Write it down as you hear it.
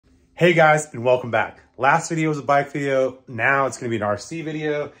Hey guys, and welcome back. Last video was a bike video. Now it's gonna be an RC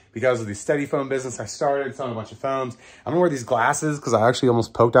video because of the steady foam business I started, selling a bunch of foams. I'm gonna wear these glasses because I actually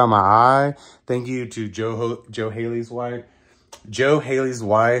almost poked out my eye. Thank you to Joe Haley's wife,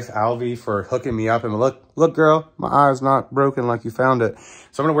 Alvy, for hooking me up. And look girl, my eye is not broken like you found it.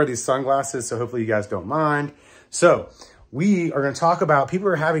 So I'm gonna wear these sunglasses, so hopefully you guys don't mind. So we are gonna talk about, people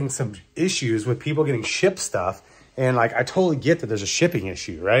are having some issues with people getting shipped stuff. And like, I totally get that there's a shipping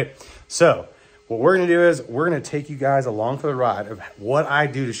issue, right? So what we're gonna do is we're gonna take you guys along for the ride of what I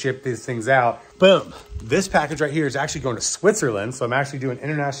do to ship these things out. Boom. This package right here is actually going to Switzerland. So I'm actually doing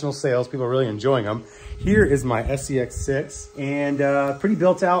international sales. People are really enjoying them. Here is my SCX6 and pretty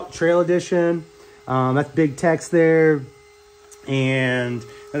built out trail edition. That's big text there. And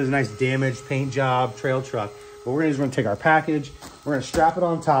that is a nice damaged paint job trail truck. But we're gonna take our package, we're gonna strap it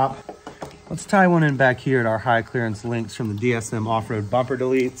on top. Let's tie one in back here at our high clearance links from the DSM off-road bumper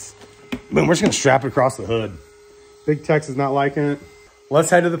deletes. Boom, we're just gonna strap it across the hood. Big Tex is not liking it. Let's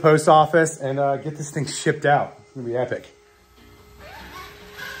head to the post office and get this thing shipped out. It's gonna be epic.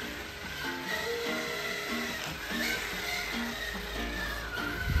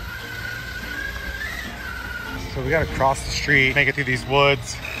 So we gotta cross the street, make it through these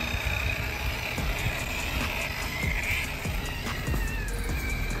woods.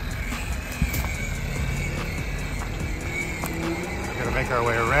 Make our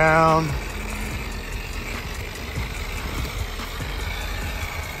way around.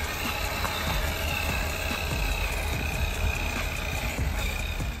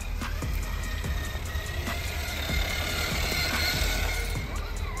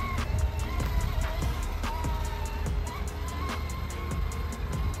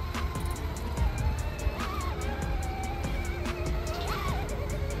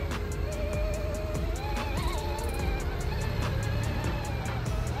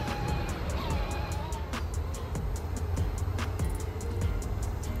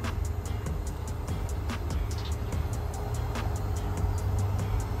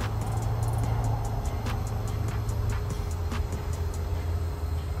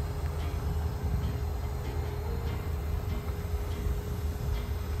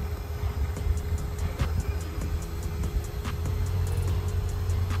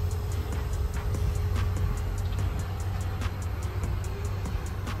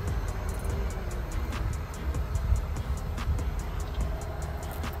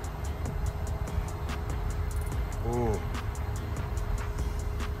 Ooh,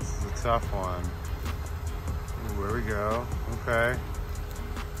 this is a tough one. Ooh, there we go. Okay.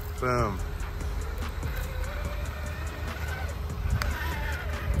 Boom.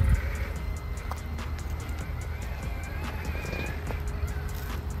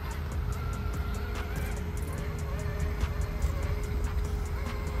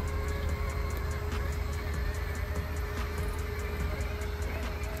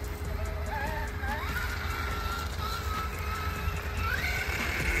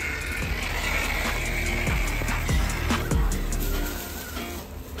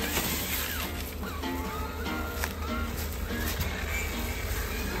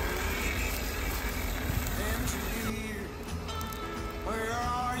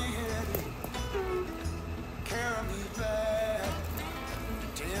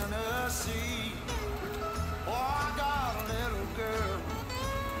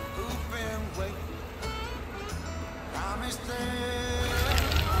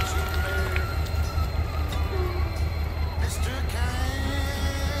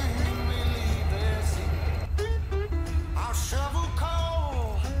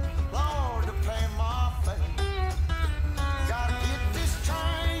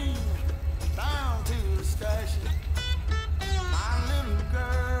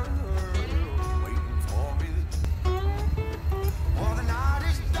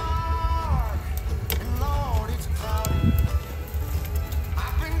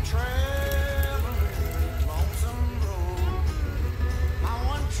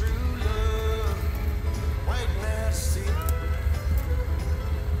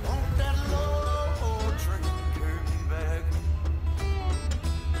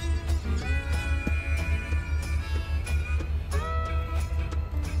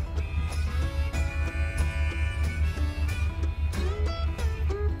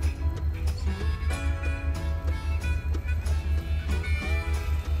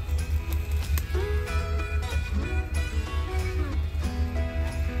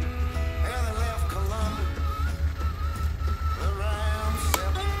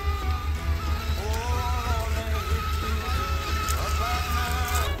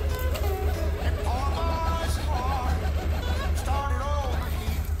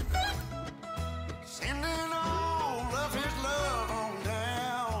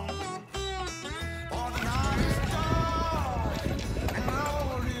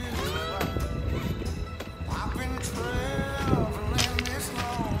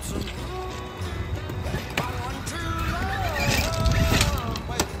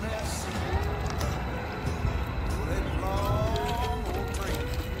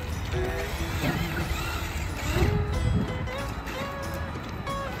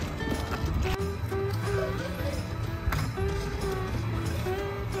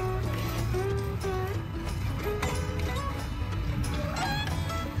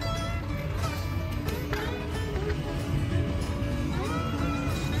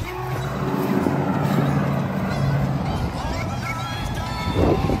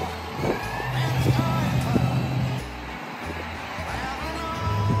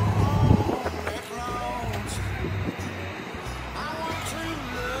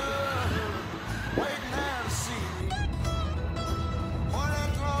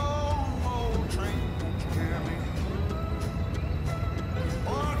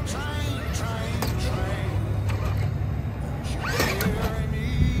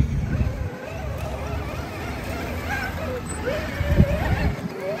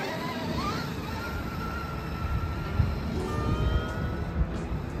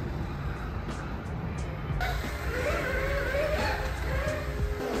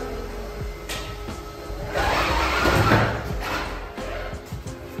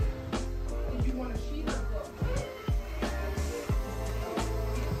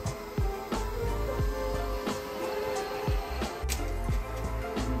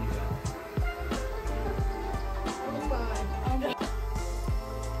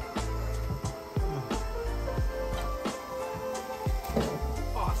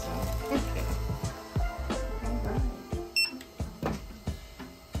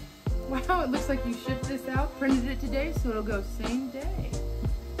 Wow, it looks like you shipped this out, printed it today, so it'll go same day.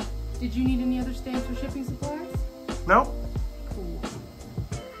 Did you need any other stamps or shipping supplies? No. Cool.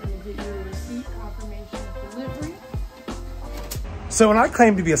 Let me get you a receipt confirmation of delivery. So when I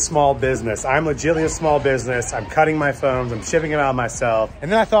claim to be a small business, I'm legitimately a small business. I'm cutting my phones, I'm shipping them out myself.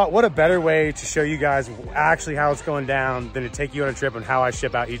 And then I thought, what a better way to show you guys actually how it's going down than to take you on a trip on how I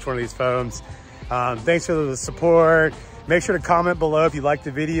ship out each one of these phones. Thanks for the support. Make sure to comment below if you liked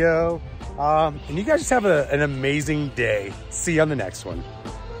the video. And you guys just have an amazing day. See you on the next one.